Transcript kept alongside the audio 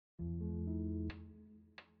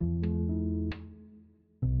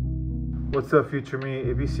What's up, future me?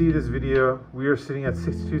 If you see this video, we are sitting at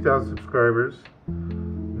 62,000 subscribers,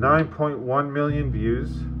 9.1 million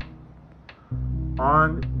views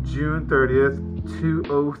on June 30th,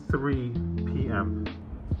 2:03 p.m.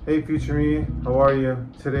 Hey future me, how are you?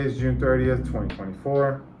 Today's June 30th,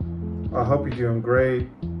 2024. I hope you're doing great.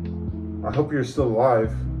 I hope you're still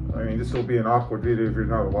alive. I mean, this will be an awkward video if you're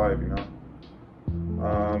not alive, you know.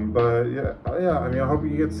 But yeah, I mean, I hope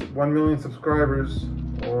you get 1 million subscribers,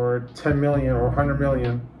 or 10 million, or 100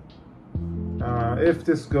 million. If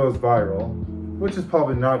this goes viral, which is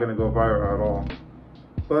probably not going to go viral at all.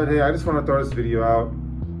 But hey, I just want to throw this video out.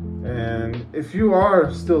 And if you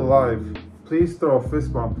are still alive, please throw a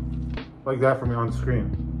fist bump like that for me on the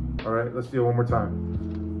screen. All right, let's do it one more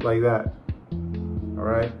time, like that. All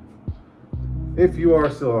right. If you are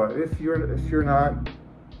still alive, if you're not,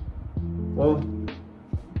 well,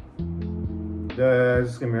 it's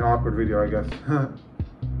just gonna be an awkward video, I guess.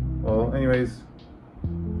 Well, anyways,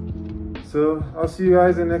 so I'll see you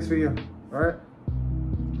guys in the next video. All right.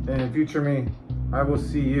 And in future me, I will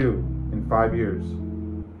see you in 5 years.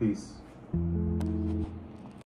 Peace.